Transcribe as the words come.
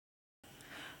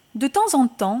De temps en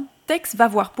temps, Tex va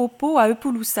voir Popo à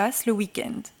Eupouloussas le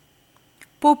week-end.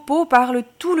 Popo parle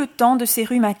tout le temps de ses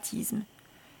rhumatismes.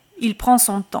 Il prend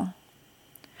son temps.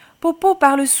 Popo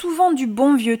parle souvent du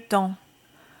bon vieux temps.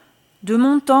 De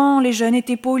mon temps, les jeunes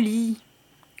étaient polis.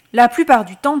 La plupart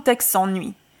du temps, Tex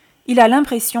s'ennuie. Il a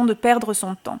l'impression de perdre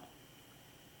son temps.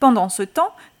 Pendant ce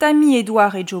temps, Tammy,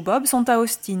 Edouard et Joe Bob sont à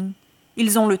Austin.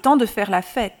 Ils ont le temps de faire la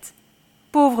fête.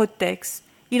 Pauvre Tex,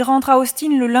 il rentre à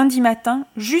Austin le lundi matin,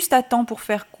 juste à temps pour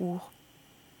faire court.